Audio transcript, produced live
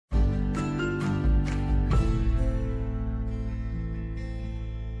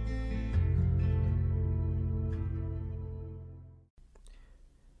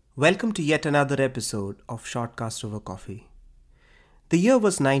Welcome to yet another episode of Shortcast Over Coffee. The year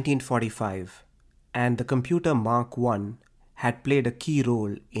was 1945, and the computer Mark I had played a key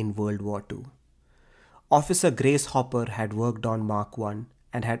role in World War II. Officer Grace Hopper had worked on Mark I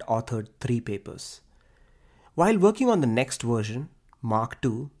and had authored 3 papers. While working on the next version, Mark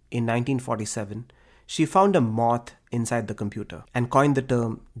II, in 1947, she found a moth inside the computer and coined the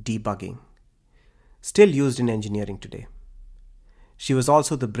term debugging, still used in engineering today. She was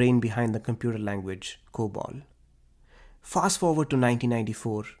also the brain behind the computer language COBOL. Fast forward to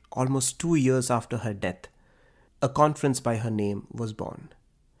 1994, almost 2 years after her death, a conference by her name was born.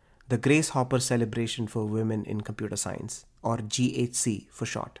 The Grace Hopper Celebration for Women in Computer Science, or GHC for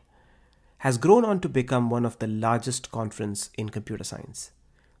short, has grown on to become one of the largest conferences in computer science.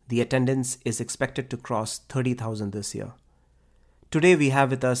 The attendance is expected to cross 30,000 this year. Today we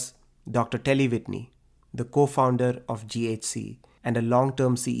have with us Dr. Telle Whitney, the co-founder of GHC and a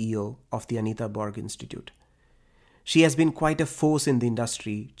long-term CEO of the Anita Borg Institute. She has been quite a force in the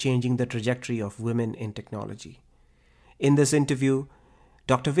industry, changing the trajectory of women in technology. In this interview,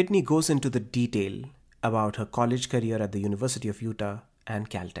 Dr. Whitney goes into the detail about her college career at the University of Utah and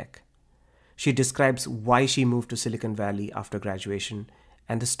Caltech. She describes why she moved to Silicon Valley after graduation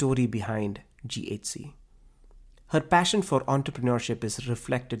and the story behind GHC. Her passion for entrepreneurship is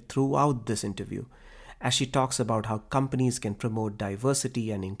reflected throughout this interview as she talks about how companies can promote diversity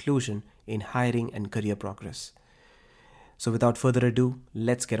and inclusion in hiring and career progress. So without further ado,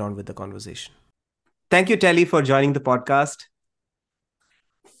 let's get on with the conversation. Thank you, Telle, for joining the podcast.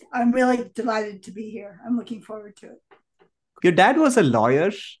 I'm really delighted to be here. I'm looking forward to it. Your dad was a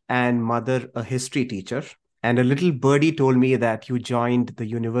lawyer and mother a history teacher. And a little birdie told me that you joined the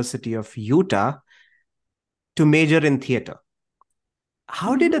University of Utah to major in theater.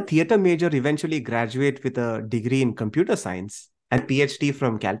 How did a theater major eventually graduate with a degree in computer science and PhD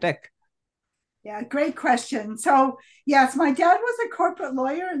from Caltech? Yeah, great question. So, yes, my dad was a corporate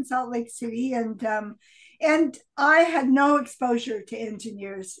lawyer in Salt Lake City, and I had no exposure to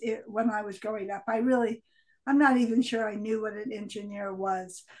engineers when I was growing up. I'm not even sure I knew what an engineer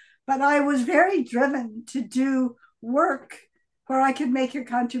was, but I was very driven to do work where I could make a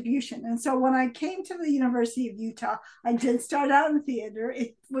contribution. And so when I came to the University of Utah, I did start out in theater.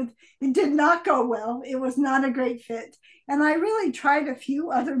 It did not go well. It was not a great fit. And I really tried a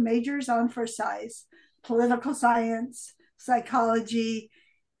few other majors on for size: political science, psychology,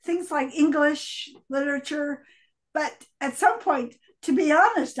 things like English, literature. But at some point, to be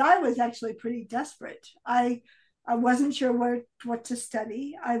honest, I was actually pretty desperate. I wasn't sure what to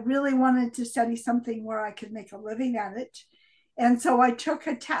study. I really wanted to study something where I could make a living at it. And so I took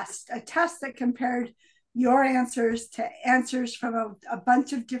a test that compared your answers to answers from a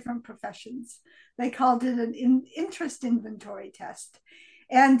bunch of different professions. They called it an interest inventory test.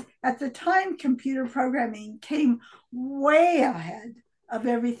 And at the time, computer programming came way ahead of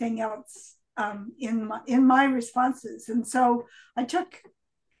everything else in my responses. And so I took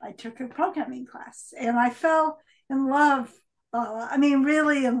a programming class, and I fell in love.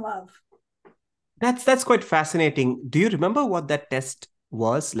 Really in love. That's quite fascinating. Do you remember what that test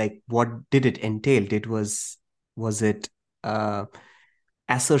was? Like, what did it entail? Was it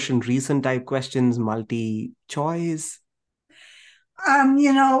assertion reason type questions, multi choice?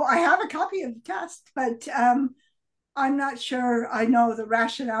 I have a copy of the test, but I'm not sure I know the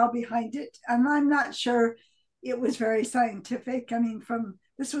rationale behind it, and I'm not sure it was very scientific. From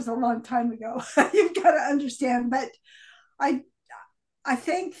this was a long time ago. You've got to understand, but I I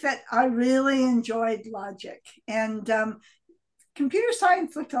think that I really enjoyed logic, and computer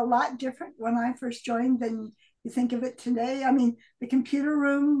science looked a lot different when I first joined than you think of it today. The computer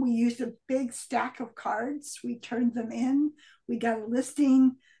room, we used a big stack of cards. We turned them in. We got a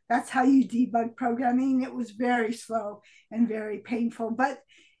listing. That's how you debug programming. It was very slow and very painful, but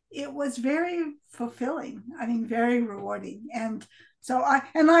it was very fulfilling. Very rewarding. And so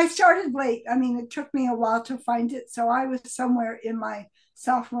I started late. It took me a while to find it. So I was somewhere in my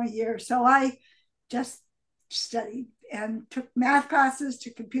sophomore year. So I just studied and took math classes,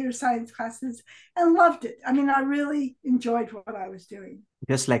 took computer science classes, and loved it. I really enjoyed what I was doing.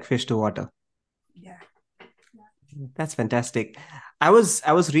 Just like fish to water. Yeah. That's fantastic. I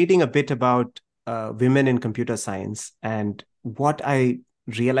was reading a bit about women in computer science, and what I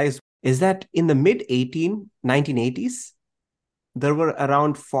realized is that in the mid 1980s, there were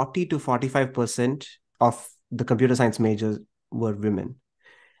around 40 to 45% of the computer science majors were women.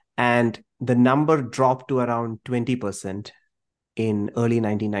 And the number dropped to around 20% in early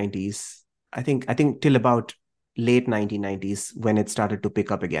 1990s. I think till about late 1990s when it started to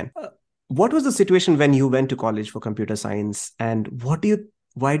pick up again. What was the situation when you went to college for computer science, and what do you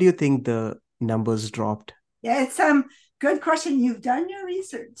Why do you think the numbers dropped? Yeah, it's good question. You've done your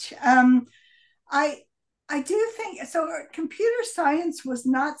research. I I do think so. Computer science was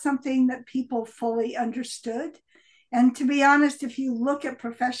not something that people fully understood. And to be honest, if you look at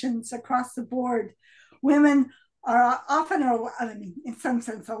professions across the board, women are often, I mean, in some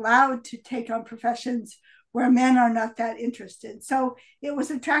sense, allowed to take on professions where men are not that interested. So it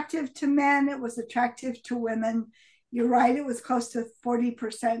was attractive to men, it was attractive to women. You're right, it was close to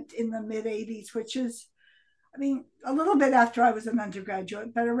 40% in the mid 80s, which is, I mean, a little bit after I was an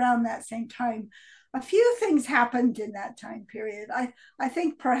undergraduate, but around that same time, a few things happened in that time period. I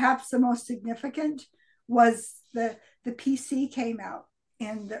think perhaps the most significant was the PC came out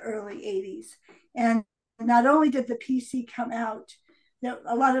in the early 80s. And not only did the PC come out,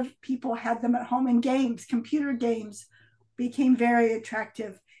 a lot of people had them at home, in games, computer games became very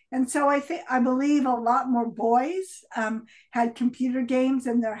attractive. And so I believe a lot more boys had computer games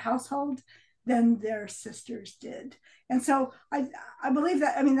in their household than their sisters did. And so I believe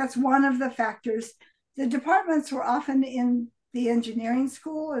that, I mean, that's one of the factors. The departments were often in the engineering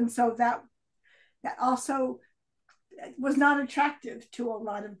school. And so that also was not attractive to a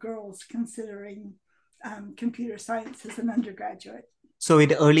lot of girls considering computer science as an undergraduate. So in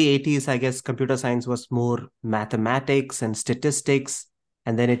the early 80s, I guess computer science was more mathematics and statistics,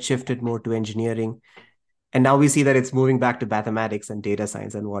 and then it shifted more to engineering. And now we see that it's moving back to mathematics and data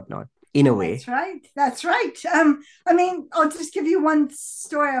science and whatnot, in a That's way. right. That's right. I mean, I'll just give you one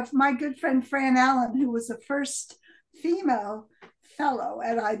story of my good friend Fran Allen, who was the first female fellow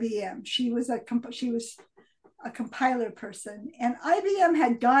at IBM. She was a compiler person, and IBM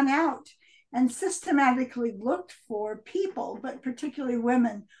had gone out and systematically looked for people, but particularly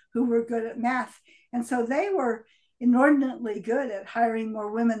women who were good at math. And so they were inordinately good at hiring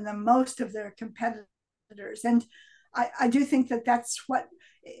more women than most of their competitors. And I do think that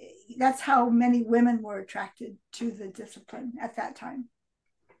that's how many women were attracted to the discipline at that time.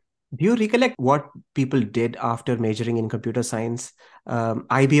 Do you recollect what people did after majoring in computer science?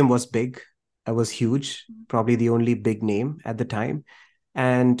 IBM was big, it was huge, probably the only big name at the time.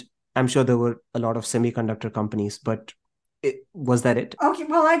 And I'm sure there were a lot of semiconductor companies, but was that it? Okay,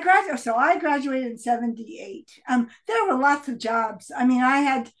 well, I graduated in 78. There were lots of jobs. I mean, I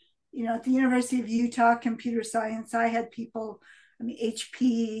had, at the University of Utah, computer science, I had people, I mean,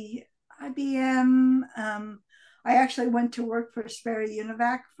 HP, IBM. I actually went to work for Sperry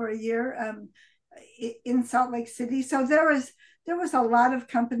Univac for a year in Salt Lake City. So there was a lot of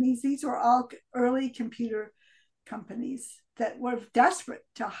companies. These were all early computer companies that were desperate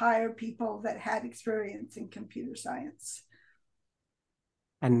to hire people that had experience in computer science.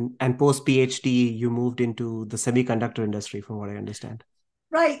 And post PhD, you moved into the semiconductor industry, from what I understand.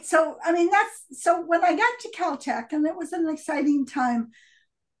 Right. So, I mean, so when I got to Caltech, and it was an exciting time,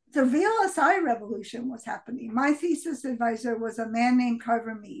 the VLSI revolution was happening. My thesis advisor was a man named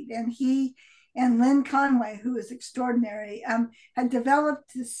Carver Mead, and he and Lynn Conway, who is extraordinary, had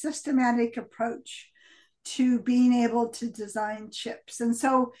developed this systematic approach to being able to design chips. And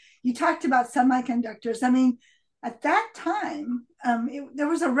so you talked about semiconductors. I mean, at that time, there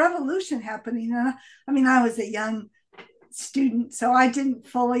was a revolution happening. And I mean, I was a young student, so I didn't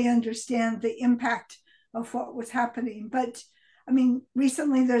fully understand the impact of what was happening. But I mean,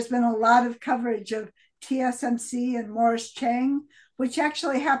 recently there's been a lot of coverage of TSMC and Morris Chang, which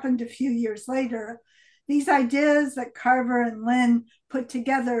actually happened a few years later. These ideas that Carver and Lynn put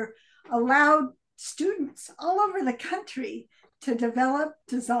together allowed students all over the country to develop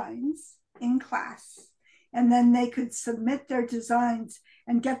designs in class. And then they could submit their designs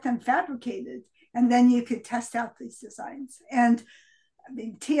and get them fabricated. And then you could test out these designs. And I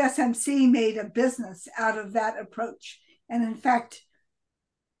mean, TSMC made a business out of that approach. And in fact,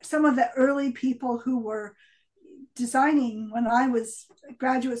 some of the early people who were designing when I was a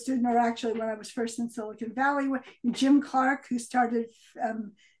graduate student, or actually when I was first in Silicon Valley, Jim Clark, who started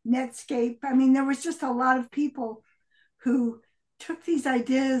Netscape. I mean, there was just a lot of people who took these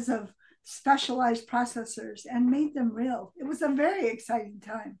ideas of specialized processors and made them real. It was a very exciting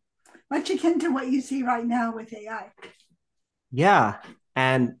time, much akin to what you see right now with AI. Yeah.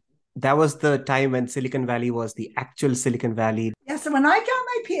 And that was the time when Silicon Valley was the actual Silicon Valley. Yeah, so when I got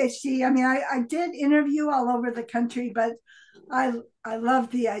my PhD, I mean, I did interview all over the country, but I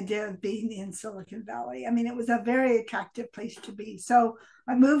loved the idea of being in Silicon Valley. I mean, it was a very attractive place to be. So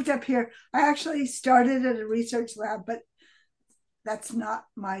I moved up here. I actually started at a research lab, but that's not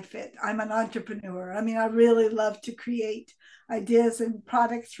my fit. I'm an entrepreneur. I mean, I really love to create ideas and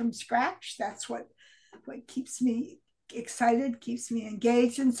products from scratch. That's what keeps me excited, keeps me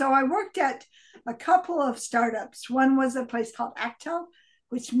engaged. And so I worked at a couple of startups. One was a place called Actel,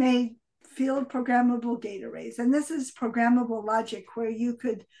 which made field programmable gate arrays. And this is programmable logic where you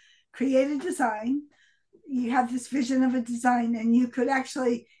could create a design. You have this vision of a design, and you could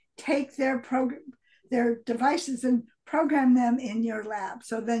actually take their devices and program them in your lab.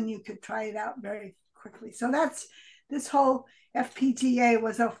 So then you could try it out very quickly. So that's this whole FPGA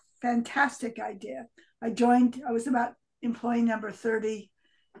was a fantastic idea. I was about employee number 30,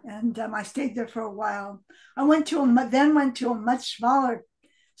 and I stayed there for a while. I then went to a much smaller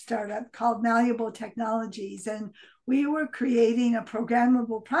startup called Malleable Technologies, and we were creating a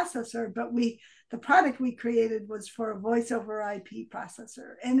programmable processor, but the product we created was for a voice over IP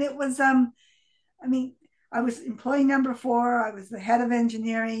processor. And it was, I was employee number 4. I was the head of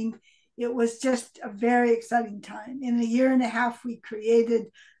engineering. It was just a very exciting time. In a year and a half, we created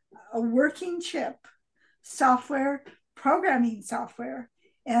a working chip, software, programming software,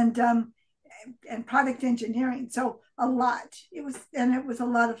 and product engineering. So a lot. It was a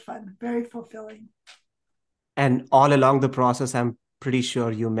lot of fun, very fulfilling. And all along the process, I'm pretty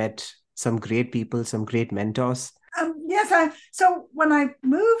sure you met some great people, some great mentors. Yes, so when I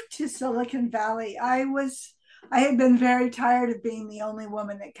moved to Silicon Valley, I had been very tired of being the only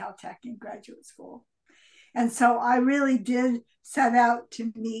woman at Caltech in graduate school. And so I really did set out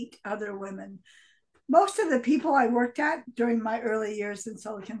to meet other women. Most of the people I worked at during my early years in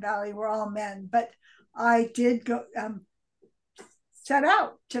Silicon Valley were all men, but I did go set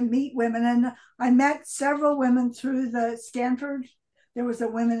out to meet women, and I met several women through the Stanford. There was a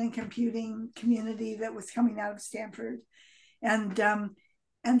women in computing community that was coming out of Stanford, and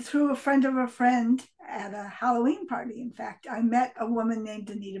through a friend of a friend at a Halloween party. In fact, I met a woman named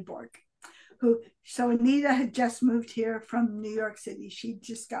Anita Borg. So Anita had just moved here from New York City. She'd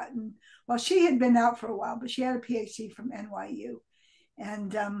just gotten, well, she had been out for a while, but she had a PhD from NYU.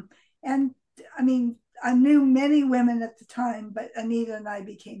 And I mean, I knew many women at the time, but Anita and I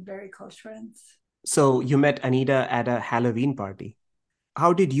became very close friends. So you met Anita at a Halloween party.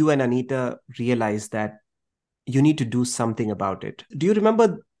 How did you and Anita realize that you need to do something about it? Do you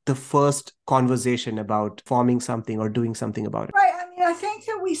remember the first conversation about forming something or doing something about it? Right. I mean, I think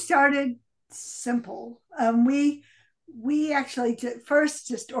that we started simple. We actually first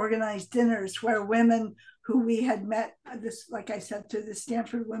just organized dinners where women who we had met, this, like I said, through the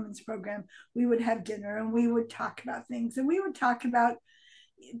Stanford Women's Program, we would have dinner and we would talk about things, and we would talk about,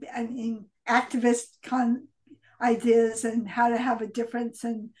 I mean, activist ideas and how to have a difference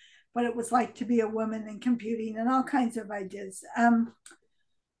and what it was like to be a woman in computing and all kinds of ideas.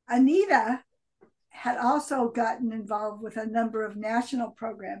 Anita had also gotten involved with a number of national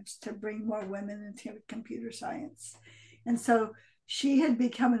programs to bring more women into computer science. And so she had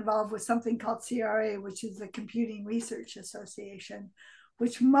become involved with something called CRA, which is the Computing Research Association,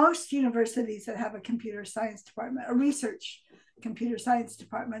 which most universities that have a computer science department, a research computer science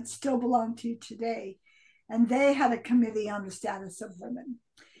department, still belong to today. And they had a committee on the status of women.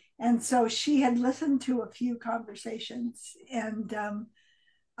 And so she had listened to a few conversations and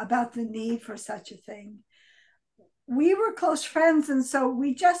about the need for such a thing. We were close friends, and so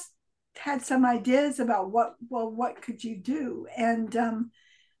we just had some ideas about what could you do? And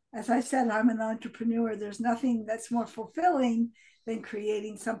as I said, I'm an entrepreneur. There's nothing that's more fulfilling than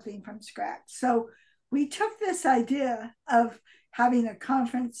creating something from scratch. So we took this idea of having a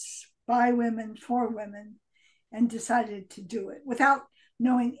conference by women for women and decided to do it without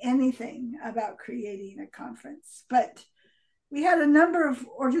knowing anything about creating a conference. But we had a number of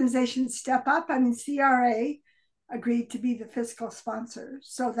organizations step up. I mean, CRA agreed to be the fiscal sponsor,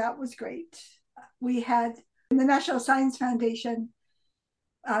 so that was great. We had the National Science Foundation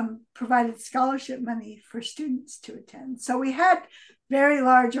provided scholarship money for students to attend. So we had very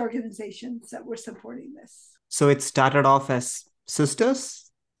large organizations that were supporting this. So it started off as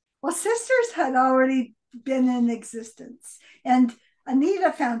Sisters? Well, Sisters had already been in existence, and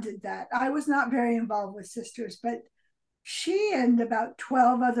Anita founded that. I was not very involved with Sisters, but she and about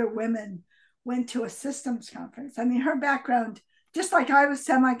 12 other women went to a systems conference. I mean, her background, just like I was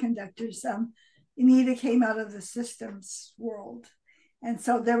semiconductors, Anita came out of the systems world. And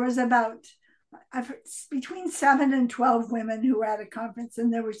so there was about between 7 and 12 women who were at a conference,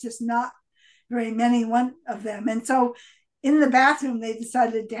 and there was just not very many one of them. And so in the bathroom, they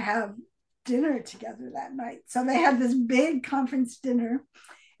decided to have dinner together that night. So they had this big conference dinner,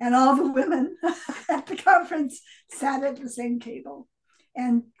 and all the women at the conference sat at the same table.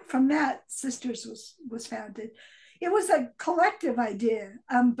 And from that, Sisters was founded. It was a collective idea,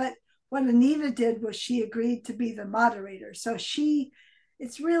 but what Anita did was she agreed to be the moderator. So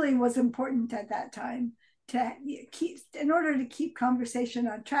it really was important at that time to keep, in order to keep conversation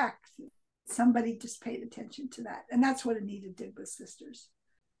on track, somebody just paid attention to that. And that's what Anita did with Sisters.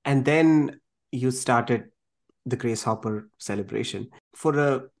 And then you started the Grace Hopper celebration.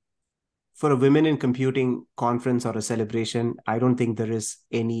 For a women in computing conference or a celebration, I don't think there is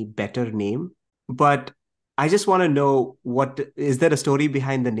any better name. But I just want to know, what is there a story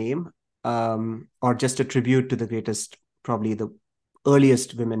behind the name, or just a tribute to the greatest, probably the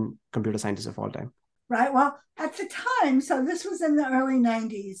earliest women computer scientists of all time? Right. Well, at the time, so this was in the early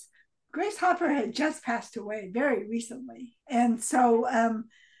 90s, Grace Hopper had just passed away very recently. And so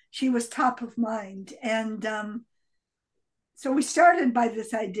she was top of mind. And so we started by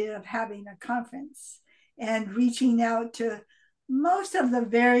this idea of having a conference and reaching out to most of the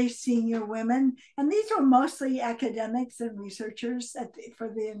very senior women. And these were mostly academics and researchers for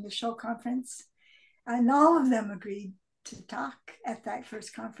the initial conference. And all of them agreed to talk at that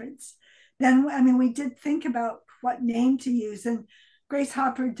first conference. Then, I mean, we did think about what name to use. And Grace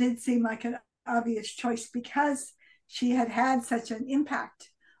Hopper did seem like an obvious choice because she had had such an impact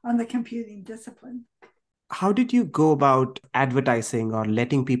on the computing discipline. How did you go about advertising or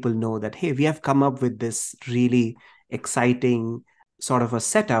letting people know that, hey, we have come up with this really exciting sort of a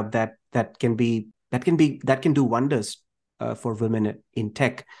setup that can do wonders for women in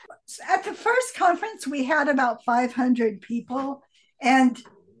tech? At the first conference, we had about 500 people. And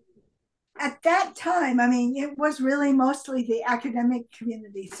at that time, I mean, it was really mostly the academic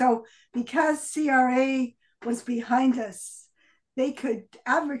community. So because CRA was behind us, they could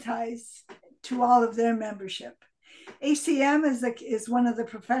advertise to all of their membership. ACM is one of the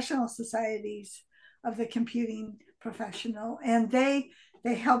professional societies of the computing professional, and they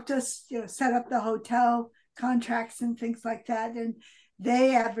helped us, set up the hotel contracts and things like that, and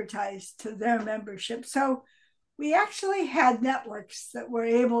they advertised to their membership. So we actually had networks that were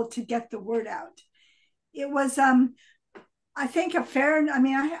able to get the word out. It was, I think,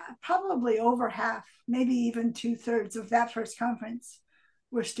 probably over half, maybe even 2/3 of that first conference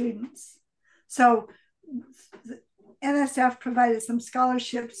were students. So the NSF provided some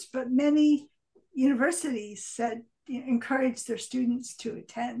scholarships, but many universities said, encouraged their students to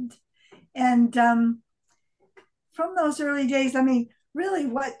attend. And from those early days, I mean, really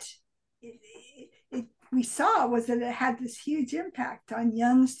what we saw was that it had this huge impact on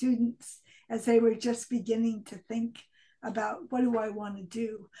young students as they were just beginning to think about, what do I want to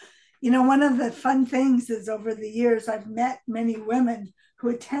do? One of the fun things is, over the years, I've met many women who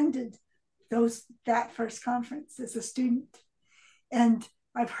attended that first conference as a student. And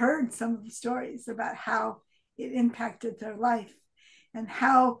I've heard some of the stories about how it impacted their life and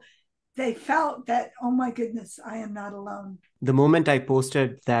how they felt that, oh my goodness, I am not alone. The moment I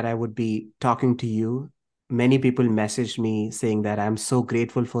posted that I would be talking to you, many people messaged me saying that I'm so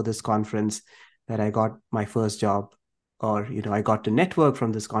grateful for this conference, that I got my first job, or I got to network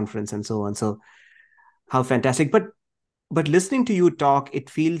from this conference, and so on. So how fantastic. But listening to you talk, it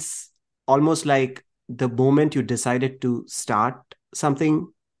feels almost like the moment you decided to start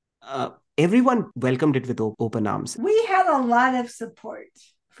something, everyone welcomed it with open arms. We had a lot of support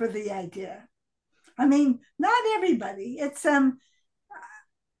for the idea. I mean, not everybody. It's the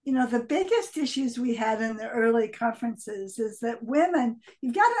biggest issues we had in the early conferences is that women,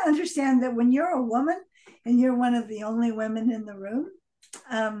 you've got to understand that when you're a woman and you're one of the only women in the room,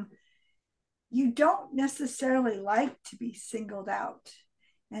 you don't necessarily like to be singled out,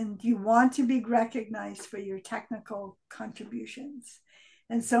 and you want to be recognized for your technical contributions.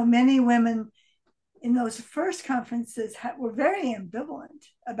 And so many women in those first conferences were very ambivalent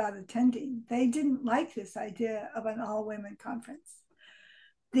about attending. They didn't like this idea of an all-women conference.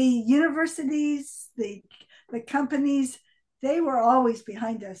 The universities, the companies, they were always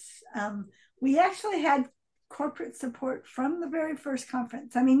behind us. We actually had corporate support from the very first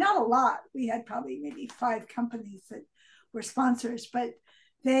conference. I mean, not a lot. We had probably maybe 5 companies that were sponsors, but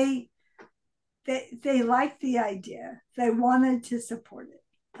they liked the idea. They wanted to support it.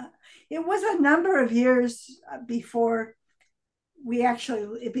 It was a number of years before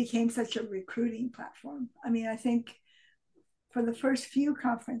it became such a recruiting platform. I mean, I think for the first few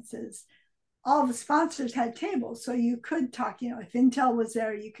conferences, all the sponsors had tables, so you could talk, if Intel was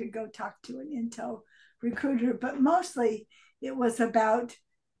there, you could go talk to an Intel recruiter, but mostly it was about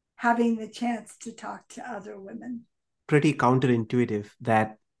having the chance to talk to other women. Pretty counterintuitive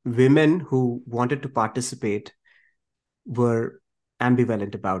that women who wanted to participate were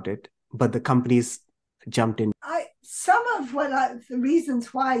ambivalent about it, but the companies jumped in. Some of the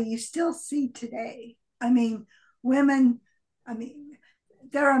reasons why you still see today, I mean, women,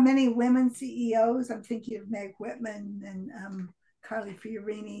 there are many women CEOs. I'm thinking of Meg Whitman and Carly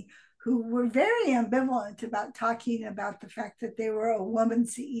Fiorini, who were very ambivalent about talking about the fact that they were a woman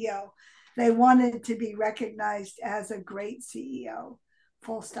CEO. They wanted to be recognized as a great CEO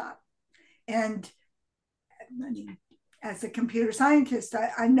full stop. And I mean, as a computer scientist,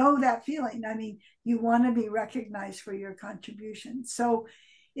 I know that feeling. I mean, you want to be recognized for your contributions. So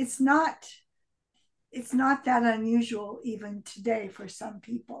it's not it's not that unusual even today for some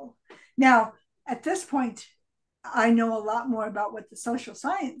people. Now, at this point, I know a lot more about what the social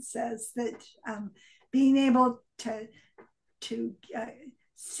science says, that being able to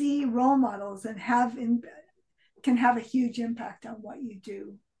see role models and can have a huge impact on what you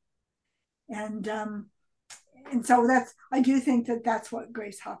do. And so I do think that that's what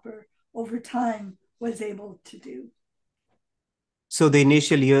Grace Hopper over time was able to do. So the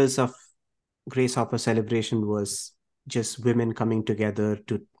initial years of Grace Hopper celebration was just women coming together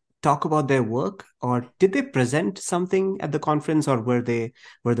to talk about their work, or did they present something at the conference, or were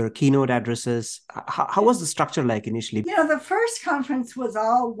there keynote addresses? How was the structure like initially? The first conference was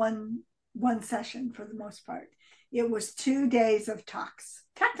all one session for the most part. It was 2 days of talks,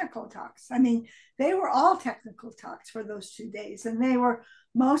 technical talks. I mean, they were all technical talks for those 2 days, and they were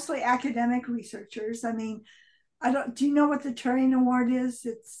mostly academic researchers. I mean, do you know what the Turing Award is?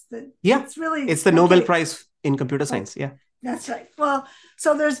 It's the Nobel Prize in computer science. Yeah. That's right. Well,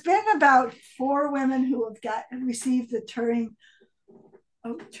 so there's been about 4 women who have received the Turing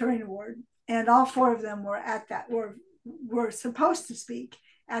Award, and all 4 of them were supposed to speak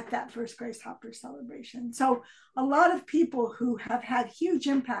at that first Grace Hopper celebration. So a lot of people who have had huge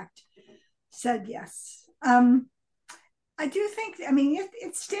impact said yes. I do think, I mean,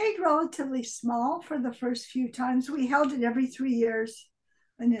 it stayed relatively small for the first few times. We held it every 3 years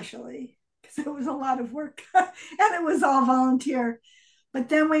initially, because it was a lot of work and it was all volunteer. But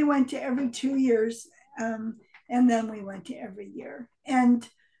then we went to every 2 years, and then we went to every year. And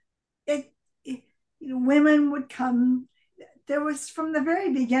women would come. There was, from the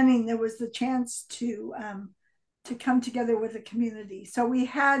very beginning, there was the chance to come together with a community. So we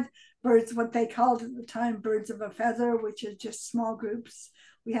had birds, what they called at the time, birds of a feather, which is just small groups.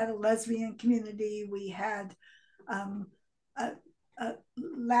 We had a lesbian community. We had a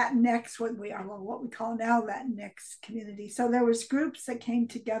Latinx, what we call now Latinx community. So there was groups that came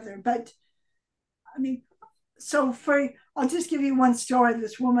together. But I mean, I'll just give you one story.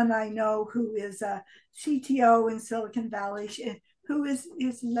 This woman I know who is a CTO in Silicon Valley, who is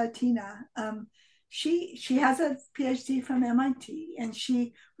Latina. She has a PhD from MIT, and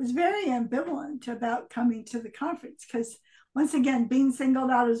she was very ambivalent about coming to the conference because, once again, being singled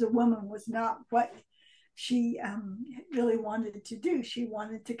out as a woman was not what she really wanted to do. She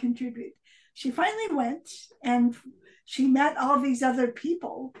wanted to contribute. She finally went, and she met all these other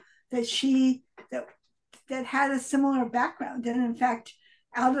people that had a similar background. And in fact,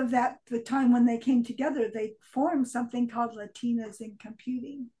 out of that, the time when they came together, they formed something called Latinas in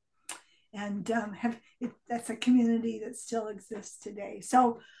Computing. And that's a community that still exists today.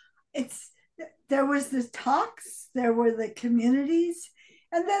 So there was the talks, there were the communities,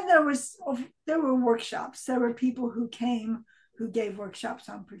 and then there were workshops. There were people who came who gave workshops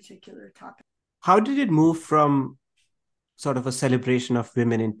on particular topics. How did it move from sort of a celebration of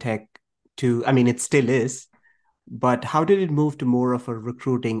women in tech to, I mean, it still is, but how did it move to more of a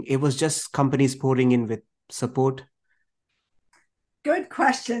recruiting? It was just companies pouring in with support? Good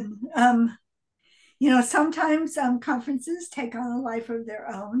question. Sometimes conferences take on a life of their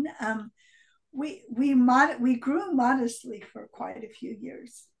own. We grew modestly for quite a few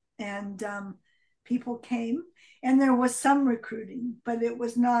years, and people came, and there was some recruiting, but it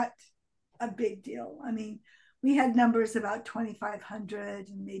was not a big deal. I mean, we had numbers about 2,500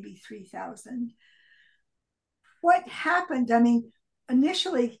 and maybe 3,000. What happened? I mean,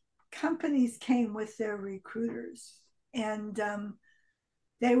 initially companies came with their recruiters, and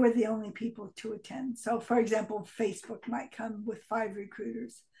they were the only people to attend. So, for example, Facebook might come with 5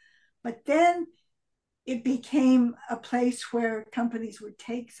 recruiters. But then it became a place where companies would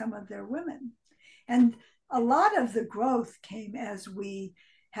take some of their women. And a lot of the growth came as we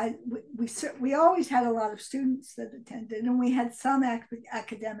always had a lot of students that attended, and we had some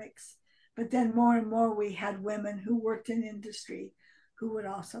academics, but then more and more we had women who worked in industry who would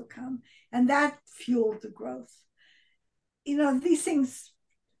also come. And that fueled the growth. These things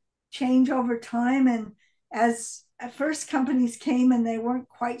change over time. And as at first companies came and they weren't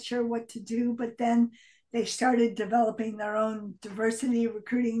quite sure what to do, but then they started developing their own diversity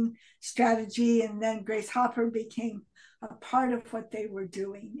recruiting strategy. And then Grace Hopper became a part of what they were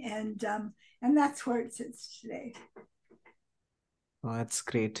doing. And that's where it sits today. Oh, that's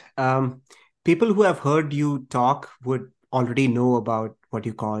great. People who have heard you talk would already know about what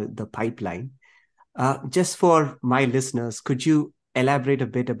you call the pipeline. Just for my listeners, could you elaborate a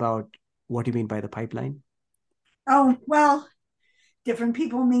bit about what you mean by the pipeline? Oh, well, different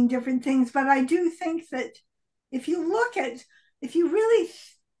people mean different things. But I do think that if you really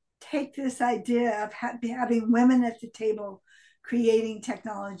take this idea of having women at the table creating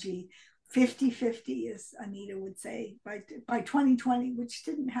technology, 50-50, as Anita would say, by 2020, which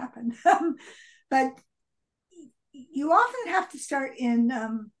didn't happen. But you often have to start in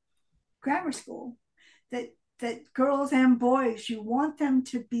grammar school, that girls and boys, you want them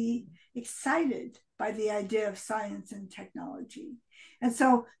to be excited by the idea of science and technology. And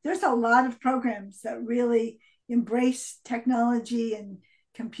so there's a lot of programs that really embrace technology and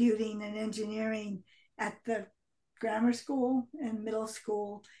computing and engineering at the grammar school and middle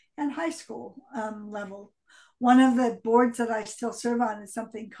school and high school level. One of the boards that I still serve on is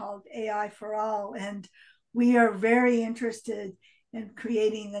something called AI for All, and we are very interested in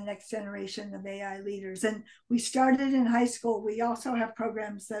creating the next generation of AI leaders. And we started in high school. We also have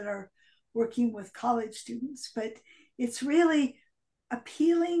programs that are working with college students, but it's really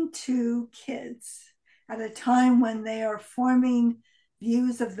appealing to kids at a time when they are forming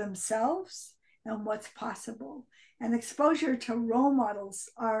views of themselves and what's possible. And exposure to role models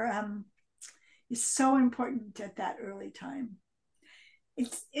is so important at that early time.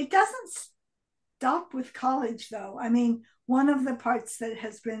 It doesn't stop with college, though. I mean, one of the parts that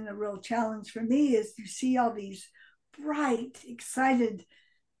has been a real challenge for me is you see all these bright, excited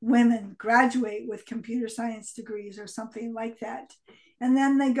women graduate with computer science degrees or something like that. And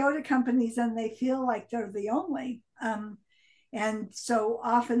then they go to companies and they feel like they're the only. And so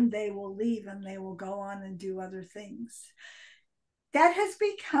often they will leave and they will go on and do other things. That has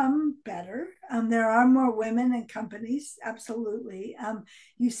become better. There are more women in companies, absolutely.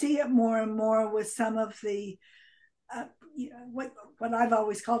 You see it more and more with some of the what I've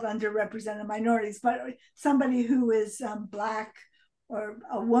always called underrepresented minorities, but somebody who is Black, or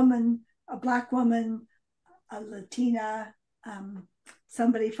a woman, a Black woman, a Latina,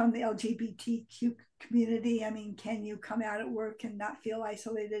 somebody from the LGBTQ community. I mean, can you come out at work and not feel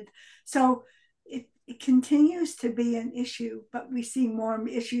isolated? So it continues to be an issue, but we see more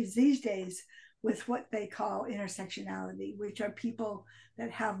issues these days with what they call intersectionality, which are people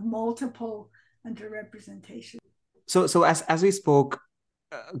that have multiple underrepresentation. So as we spoke,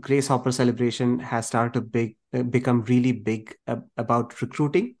 Grace Hopper celebration has started to become really big about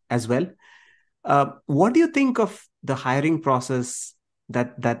recruiting as well. What do you think of the hiring process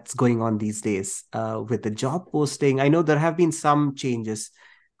that's going on these days with the job posting? I know there have been some changes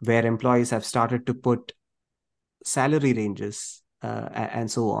where employees have started to put salary ranges and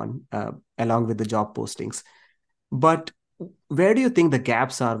so on along with the job postings. But where do you think the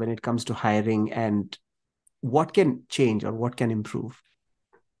gaps are when it comes to hiring, and what can change or what can improve?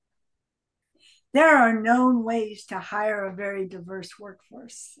 There are known ways to hire a very diverse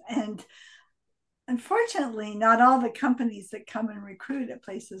workforce. And unfortunately, not all the companies that come and recruit at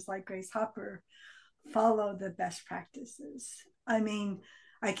places like Grace Hopper follow the best practices. I mean,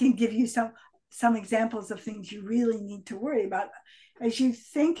 I can give you some examples of things you really need to worry about. As you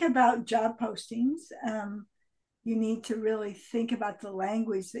think about job postings, you need to really think about the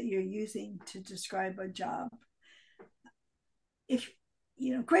language that you're using to describe a job. If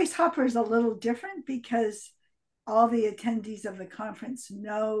Grace Hopper is a little different because all the attendees of the conference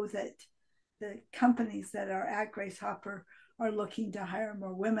know that the companies that are at Grace Hopper are looking to hire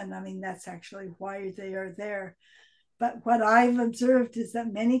more women. I mean, that's actually why they are there. But what I've observed is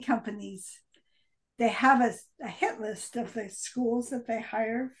that many companies, they have a hit list of the schools that they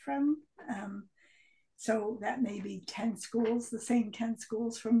hire from. So that may be 10 schools, the same 10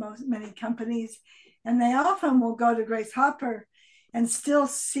 schools from many companies. And they often will go to Grace Hopper and still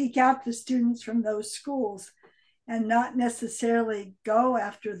seek out the students from those schools and not necessarily go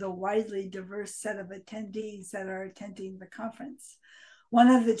after the widely diverse set of attendees that are attending the conference. One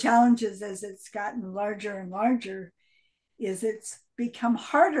of the challenges as it's gotten larger and larger is it's become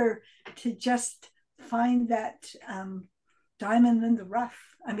harder to just find that diamond in the rough.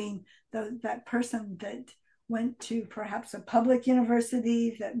 I mean, that person that went to perhaps a public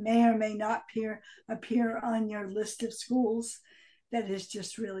university that may or may not appear on your list of schools that is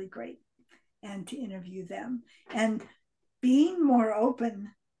just really great, and to interview them. And being more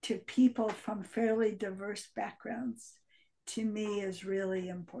open to people from fairly diverse backgrounds, to me, is really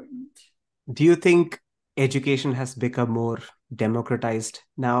important. Do you think education has become more democratized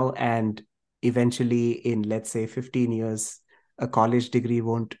now, and eventually in, let's say, 15 years, a college degree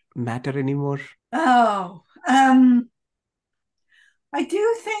won't matter anymore? Oh, I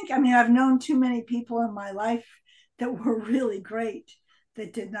do think, I mean, I've known too many people in my life that were really great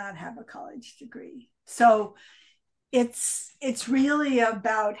that did not have a college degree. So it's really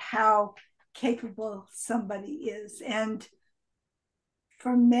about how capable somebody is. And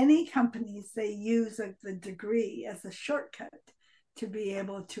for many companies, they use the degree as a shortcut to be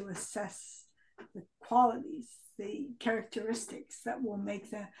able to assess the qualities, the characteristics that will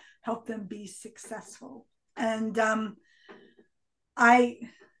help them be successful. And I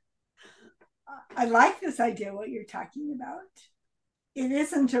like this idea, what you're talking about. It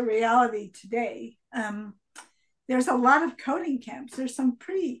isn't a reality today. There's a lot of coding camps. There's some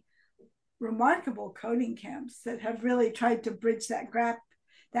pretty remarkable coding camps that have really tried to bridge that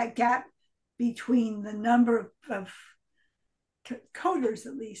gap between the number of coders,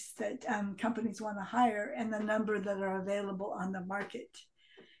 at least, that companies want to hire and the number that are available on the market.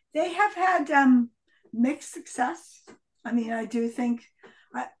 They have had mixed success. I mean, I do think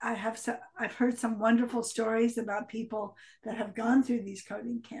I've heard some wonderful stories about people that have gone through these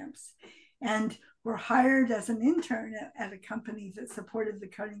coding camps and were hired as an intern at a company that supported the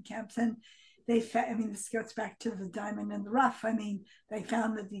coding camps. And this goes back to the diamond in the rough. I mean, they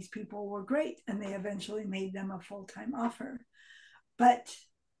found that these people were great and they eventually made them a full-time offer. But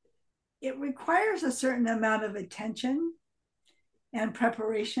it requires a certain amount of attention and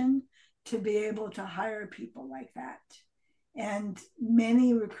preparation to be able to hire people like that. And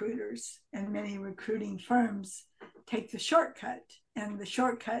many recruiters and many recruiting firms take the shortcut, and the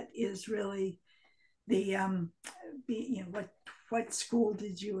shortcut is really the what school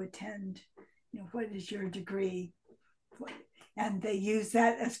did you attend, what is your degree, and they use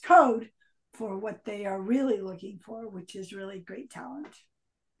that as code for what they are really looking for, which is really great talent.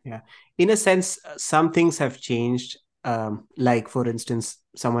 Yeah, in a sense, some things have changed. Like, for instance,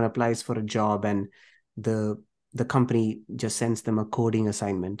 someone applies for a job and the company just sends them a coding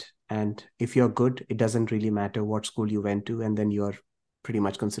assignment. And if you're good, it doesn't really matter what school you went to, and then you're pretty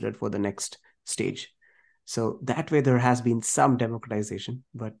much considered for the next stage. So that way there has been some democratization,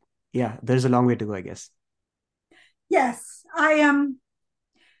 but yeah, there's a long way to go, I guess. Yes, I am.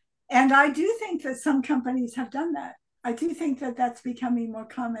 And I do think that some companies have done that. I do think that that's becoming more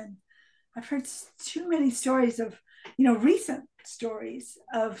common. I've heard too many stories of, recent stories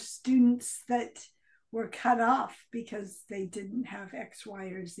of students that were cut off because they didn't have X, Y,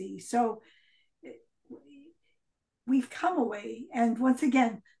 or Z. So we've come away. And once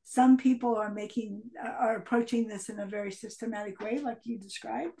again, some people are approaching this in a very systematic way, like you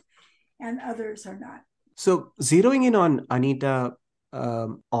described, and others are not. So zeroing in on Anita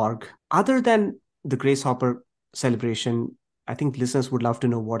org, other than the Grace Hopper celebration, I think listeners would love to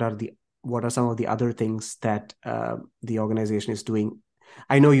know what are some of the other things that the organization is doing.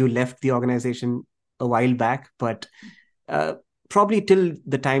 I know you left the organization a while back, but probably till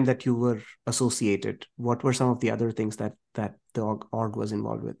the time that you were associated, what were some of the other things that the org was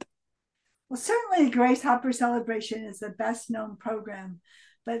involved with? Well, certainly the Grace Hopper celebration is the best known program,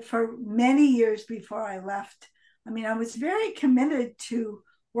 but for many years before I left, I was very committed to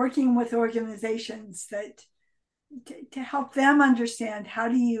working with organizations to help them understand how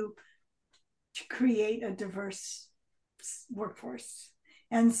do you create a diverse workforce.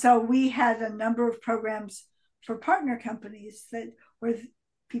 And so we had a number of programs for partner companies where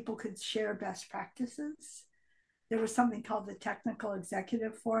people could share best practices. There was something called the Technical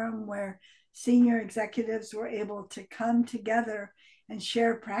Executive Forum, where senior executives were able to come together and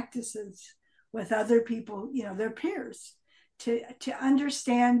share practices with other people, their peers, to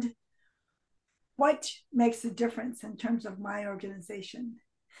understand what makes a difference in terms of my organization.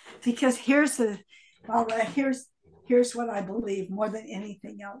 Because here's what I believe more than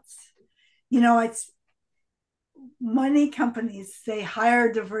anything else. It's many companies, they hire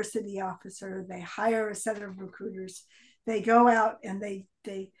a diversity officer, they hire a set of recruiters, they go out and they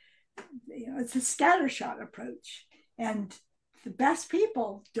it's a scattershot approach, and the best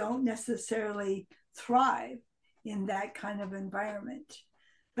people don't necessarily thrive in that kind of environment.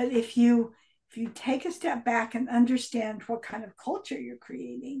 But if you take a step back and understand what kind of culture you're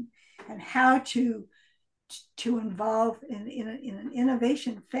creating and how to involve in an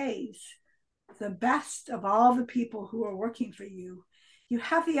innovation phase the best of all the people who are working for you, you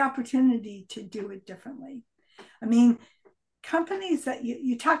have the opportunity to do it differently. Companies that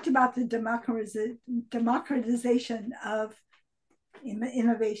you talked about the democratization of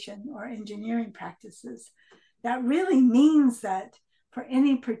innovation or engineering practices. That really means that for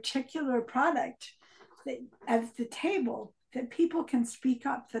any particular product, that at the table, that people can speak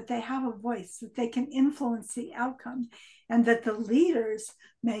up, that they have a voice, that they can influence the outcome, and that the leaders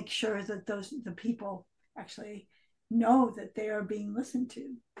make sure that the people actually know that they are being listened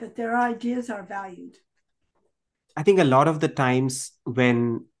to, that their ideas are valued. I think a lot of the times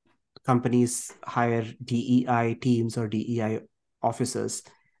when companies hire DEI teams or DEI officers,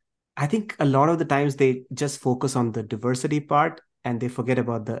 I think a lot of the times they just focus on the diversity part and they forget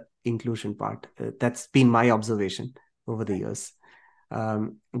about the inclusion part. That's been my observation over the years.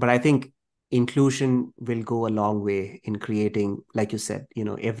 But I think inclusion will go a long way in creating, like you said,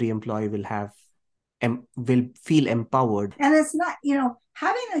 every employee will will feel empowered. And it's not,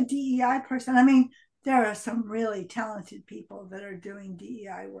 having a DEI person, I mean, there are some really talented people that are doing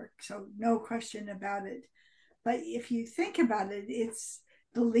DEI work, so no question about it. But if you think about it, it's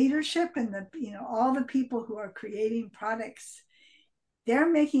the leadership and all the people who are creating products. They're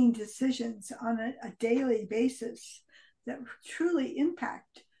making decisions on a daily basis that truly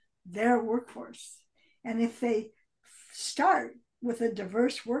impact their workforce. And if they start with a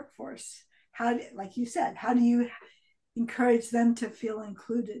diverse workforce, like you said, how do you encourage them to feel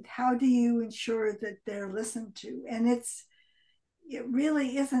included? How do you ensure that they're listened to? And it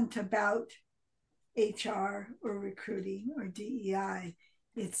really isn't about HR or recruiting or DEI.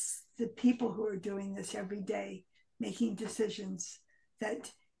 It's the people who are doing this every day, making decisions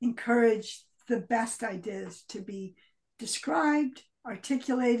that encourage the best ideas to be described,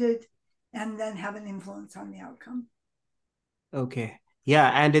 articulated, and then have an influence on the outcome. Okay. Yeah.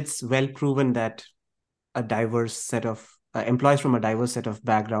 And it's well proven that a diverse set of employees from a diverse set of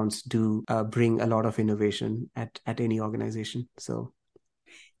backgrounds do bring a lot of innovation at any organization. So,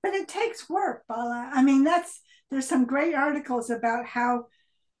 but it takes work, Bala. I mean, there's some great articles about how,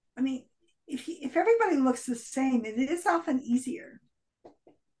 I mean, if everybody looks the same, it is often easier.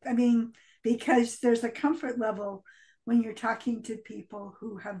 I mean, because there's a comfort level when you're talking to people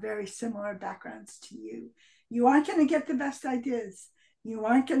who have very similar backgrounds to you. You aren't going to get the best ideas. You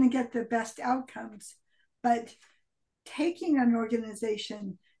aren't going to get the best outcomes, but taking an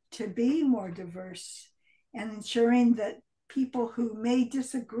organization to be more diverse and ensuring that people who may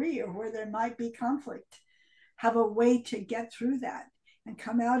disagree or where there might be conflict have a way to get through that and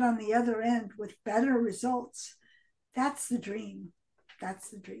come out on the other end with better results. That's the dream. That's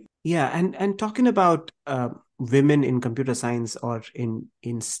the dream. Yeah, and talking about women in computer science or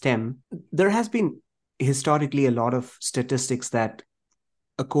in STEM, there has been historically a lot of statistics that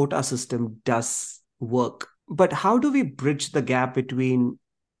a quota system does work. But how do we bridge the gap between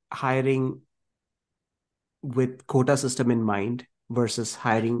hiring with quota system in mind versus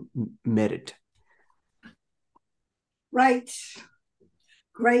hiring merit? Right.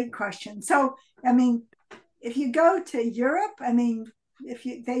 Great question. So, I mean, if you go to Europe, I mean,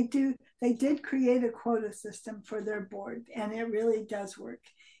 they did create a quota system for their board, and it really does work.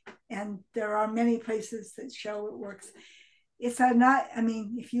 And there are many places that show it works. It's not, I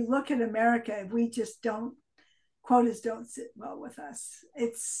mean, if you look at America, we just don't, quotas don't sit well with us.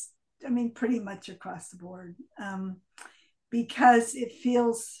 It's, I mean, pretty much across the board, because it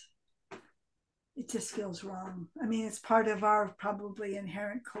just feels wrong. I mean, it's part of our probably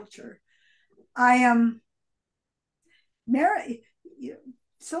inherent culture. I am merit.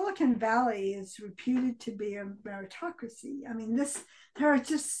 Silicon Valley is reputed to be a meritocracy. I mean, there are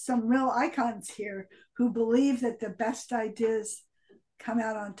just some real icons here who believe that the best ideas come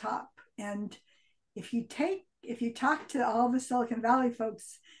out on top. And if you talk to all the Silicon Valley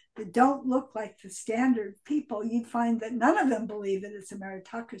folks that don't look like the standard people, you'd find that none of them believe that it's a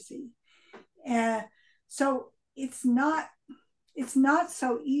meritocracy. And so it's not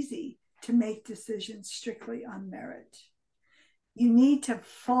so easy to make decisions strictly on merit. You need to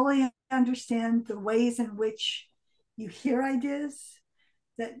fully understand the ways in which you hear ideas,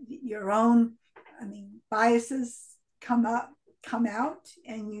 that your own, I mean, biases come out,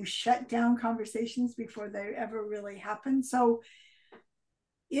 and you shut down conversations before they ever really happen. So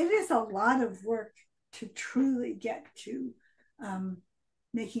it is a lot of work to truly get to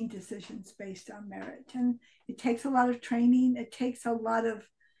making decisions based on merit. And it takes a lot of training. It takes a lot of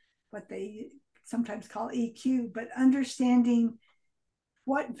what they sometimes call EQ, but understanding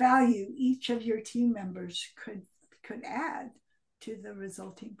what value each of your team members could add to the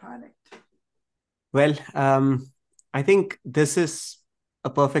resulting product. Well, I think this is a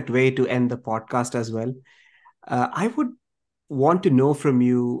perfect way to end the podcast as well. I would want to know from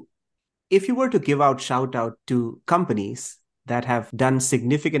you, if you were to give out shout out to companies that have done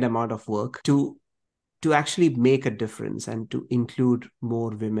significant amount of work to actually make a difference and to include more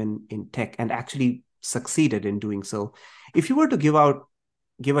women in tech and actually succeeded in doing so. If you were to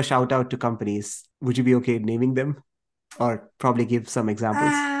give a shout out to companies, would you be okay naming them or probably give some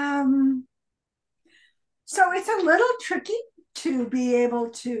examples? So it's a little tricky to be able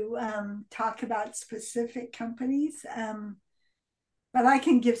to talk about specific companies, but I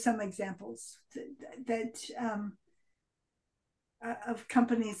can give some examples of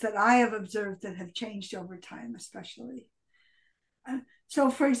companies that I have observed that have changed over time, especially. So,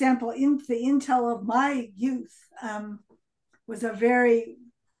 for example, in the Intel of my youth, was a very,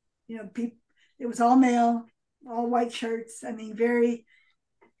 it was all male, all white shirts. I mean, very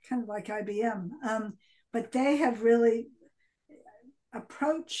kind of like IBM. But they have really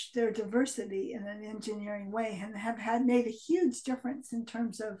approached their diversity in an engineering way and have made a huge difference in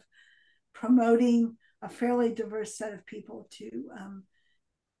terms of promoting a fairly diverse set of people to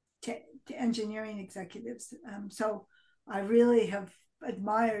engineering executives. So I really have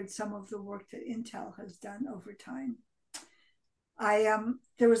admired some of the work that Intel has done over time.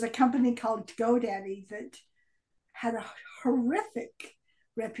 There was a company called GoDaddy that had a horrific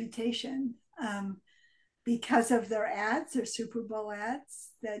reputation because of their ads, their Super Bowl ads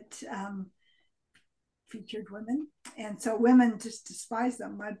that featured women. And so women just despised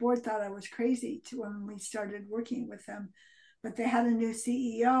them. My board thought I was crazy when we started working with them. But they had a new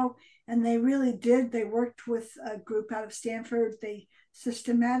CEO, and they really did. They worked with a group out of Stanford. They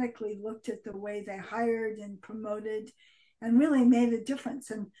systematically looked at the way they hired and promoted and really made a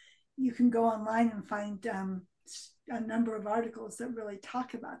difference. And you can go online and find a number of articles that really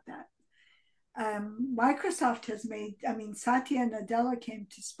talk about that. Microsoft has made, Satya Nadella came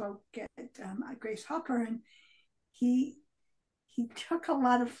to spoke at Grace Hopper, and he took a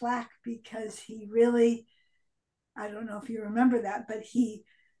lot of flack because he really, I don't know if you remember that, but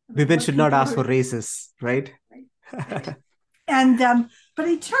Women should not ask for raises, right? Right. And but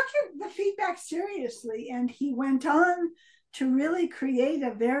he took the feedback seriously, and he went on to really create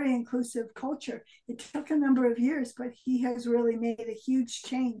a very inclusive culture. It took a number of years, but he has really made a huge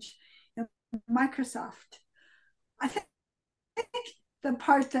change in Microsoft. I think the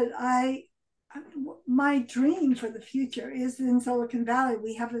part that my dream for the future is in Silicon Valley.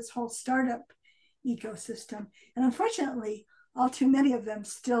 We have this whole startup ecosystem, and unfortunately, all too many of them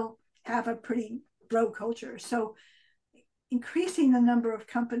still have a pretty bro culture. So increasing the number of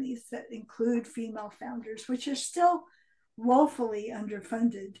companies that include female founders, which are still woefully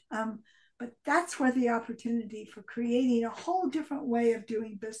underfunded. But that's where the opportunity for creating a whole different way of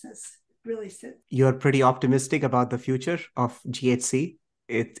doing business really sits. You're pretty optimistic about the future of GHC.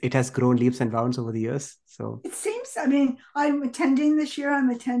 It has grown leaps and bounds over the years. So it seems, I'm attending this year. I'm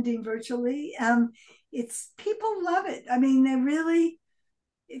attending virtually. It's people love it. They really,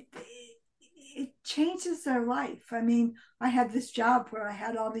 it changes their life. I had this job where I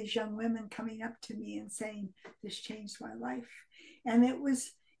had all these young women coming up to me and saying, this changed my life. And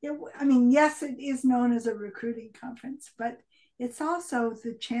yes, it is known as a recruiting conference, but it's also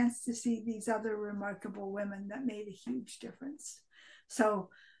the chance to see these other remarkable women that made a huge difference. So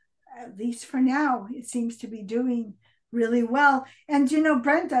at least for now, it seems to be doing really well. And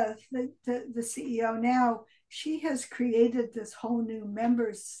Brenda, the CEO now, she has created this whole new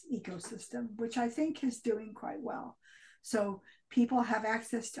members ecosystem, which I think is doing quite well. So people have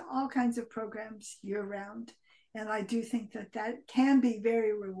access to all kinds of programs year round. And I do think that can be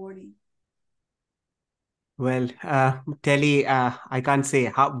very rewarding. Well, Telle, I can't say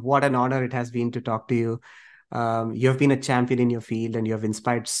what an honor it has been to talk to you. You have been a champion in your field, and you have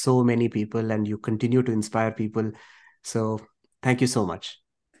inspired so many people, and you continue to inspire people. So thank you so much.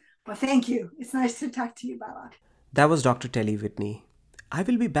 Well, thank you. It's nice to talk to you, Bala. That was Dr. Telle Whitney. I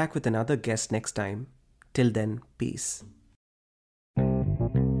will be back with another guest next time. Till then, peace.